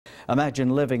Imagine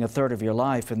living a third of your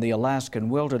life in the Alaskan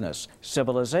wilderness,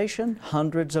 civilization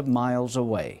hundreds of miles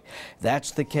away.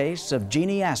 That's the case of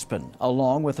Jeanie Aspen,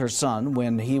 along with her son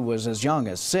when he was as young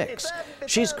as 6.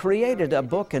 She's created a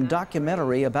book and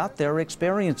documentary about their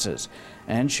experiences.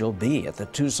 And she'll be at the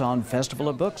Tucson Festival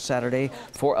of Books Saturday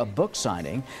for a book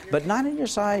signing. But 9 on Your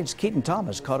Side's Keaton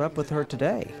Thomas caught up with her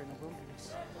today.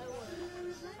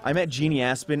 I met Jeanie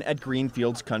Aspen at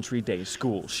Greenfield's Country Day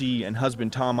School. She and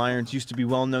husband Tom Irons used to be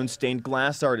well-known stained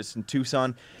glass artists in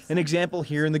Tucson, an example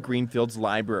here in the Greenfields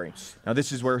Library. Now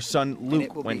this is where son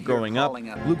Luke went growing up.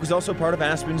 Luke was also part of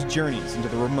Aspen's journeys into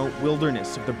the remote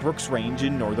wilderness of the Brookes Range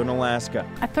in northern Alaska.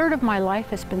 A third of my life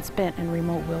has been spent in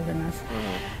remote wilderness.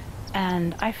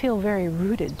 And I feel very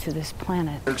rooted to this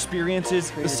planet. Her experience is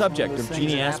the subject of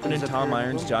Jeanie Aspen and Tom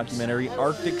Irons' documentary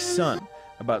Arctic Sun,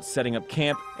 about setting up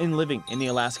camp and living in the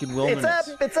Alaskan wilderness.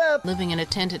 It's up! Living in a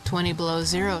tent at 20 below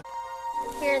zero.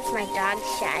 Here's my dog,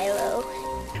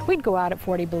 Shiloh. We'd go out at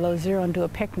 40 below zero and do a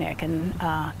picnic and,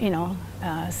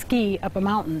 ski up a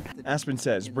mountain. Aspen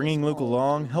says bringing Luke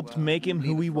along helped make him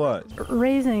who he was.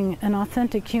 Raising an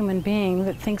authentic human being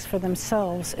that thinks for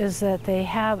themselves is that they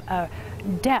have a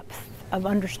depth of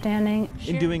understanding.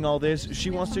 In doing all this, she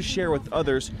wants to share with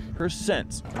others her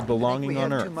sense of belonging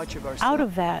on Earth. Out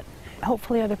of that,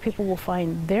 hopefully other people will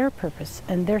find their purpose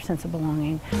and their sense of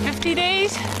belonging. 50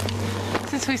 days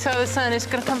since we saw the sun. It's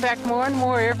going to come back more and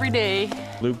more every day.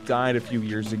 Luke died a few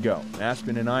years ago.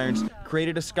 Aspen and Irons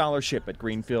created a scholarship at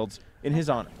Greenfields in his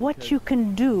honor. What you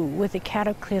can do with the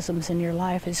cataclysms in your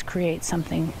life is create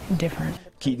something different.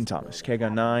 Keaton Thomas,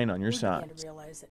 KGUN-9 on your side.